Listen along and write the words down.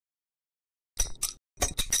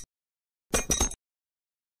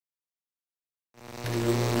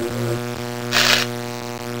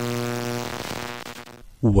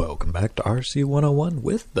Welcome back to RC 101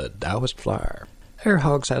 with the Taoist Flyer.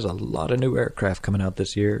 Airhogs has a lot of new aircraft coming out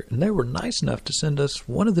this year, and they were nice enough to send us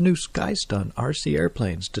one of the new Sky Stunt RC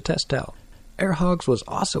airplanes to test out. Airhogs was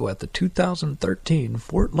also at the 2013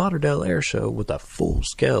 Fort Lauderdale Airshow with a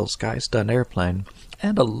full-scale Sky Stunt airplane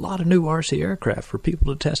and a lot of new RC aircraft for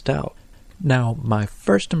people to test out. Now, my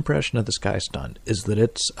first impression of the Sky Stunt is that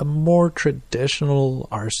it's a more traditional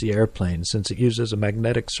RC airplane since it uses a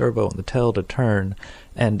magnetic servo in the tail to turn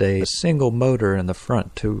and a single motor in the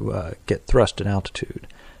front to get thrust and altitude.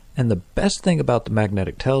 And the best thing about the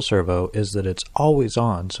magnetic tail servo is that it's always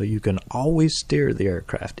on, so you can always steer the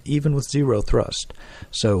aircraft, even with zero thrust.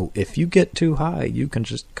 So if you get too high, you can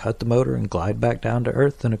just cut the motor and glide back down to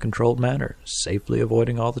earth in a controlled manner, safely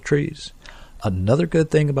avoiding all the trees. Another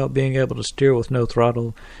good thing about being able to steer with no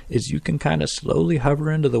throttle is you can kind of slowly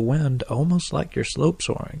hover into the wind, almost like you're slope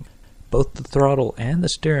soaring. Both the throttle and the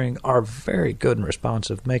steering are very good and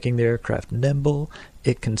responsive, making the aircraft nimble.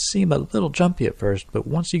 It can seem a little jumpy at first, but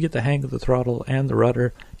once you get the hang of the throttle and the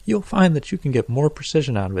rudder, you'll find that you can get more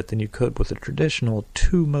precision out of it than you could with a traditional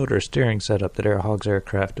two-motor steering setup that Airhogs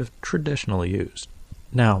aircraft have traditionally used.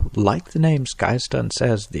 Now, like the name Sky Stunt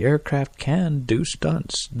says, the aircraft can do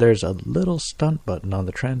stunts. There's a little stunt button on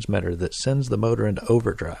the transmitter that sends the motor into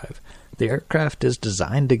overdrive. The aircraft is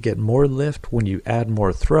designed to get more lift when you add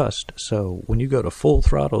more thrust, so when you go to full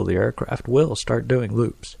throttle, the aircraft will start doing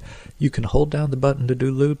loops. You can hold down the button to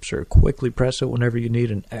do loops or quickly press it whenever you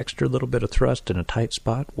need an extra little bit of thrust in a tight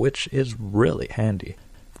spot, which is really handy.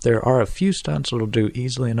 There are a few stunts it'll do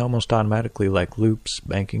easily and almost automatically, like loops,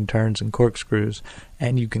 banking turns, and corkscrews,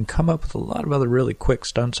 and you can come up with a lot of other really quick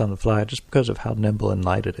stunts on the fly just because of how nimble and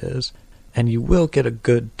light it is. And you will get a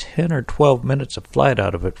good 10 or 12 minutes of flight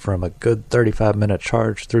out of it from a good 35-minute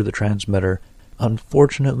charge through the transmitter.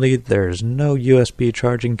 Unfortunately, there's no USB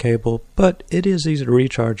charging cable, but it is easy to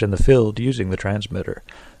recharge in the field using the transmitter.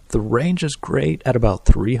 The range is great at about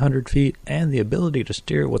 300 feet, and the ability to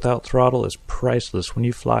steer without throttle is priceless when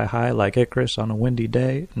you fly high like Icarus on a windy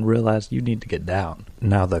day and realize you need to get down.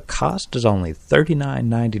 Now, the cost is only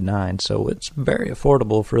 $39.99, so it's very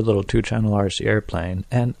affordable for a little two-channel RC airplane,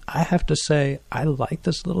 and I have to say, I like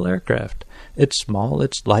this little aircraft. It's small,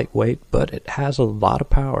 it's lightweight, but it has a lot of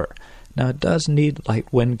power. Now, it does need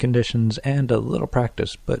light wind conditions and a little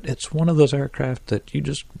practice, but it's one of those aircraft that you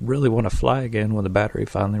just really want to fly again when the battery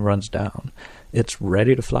finally runs down. It's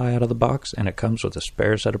ready to fly out of the box, and it comes with a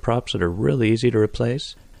spare set of props that are really easy to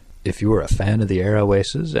replace. If you are a fan of the Aero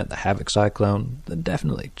Aces and the Havoc Cyclone, then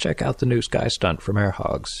definitely check out the new Sky Stunt from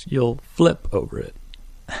Airhogs. You'll flip over it.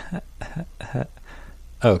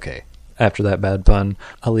 Okay, after that bad pun,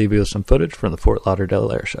 I'll leave you with some footage from the Fort Lauderdale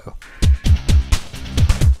Airshow.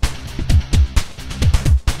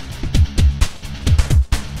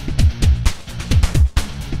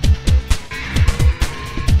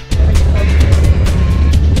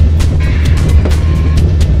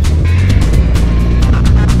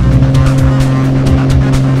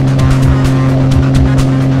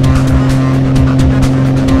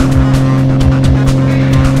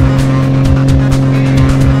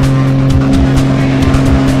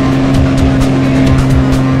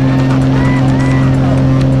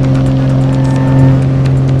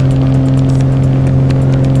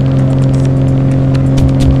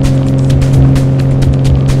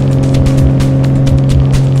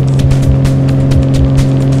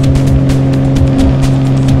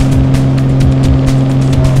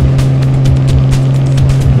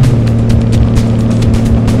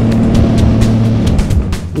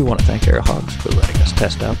 We want to thank Airhogs for letting us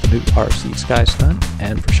test out the new RC Sky Stunt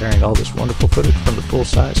and for sharing all this wonderful footage from the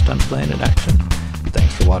full-size stunt plane in action.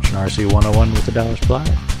 Thanks for watching RC 101 with the Taoist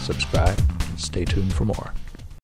Flyer. Subscribe and stay tuned for more.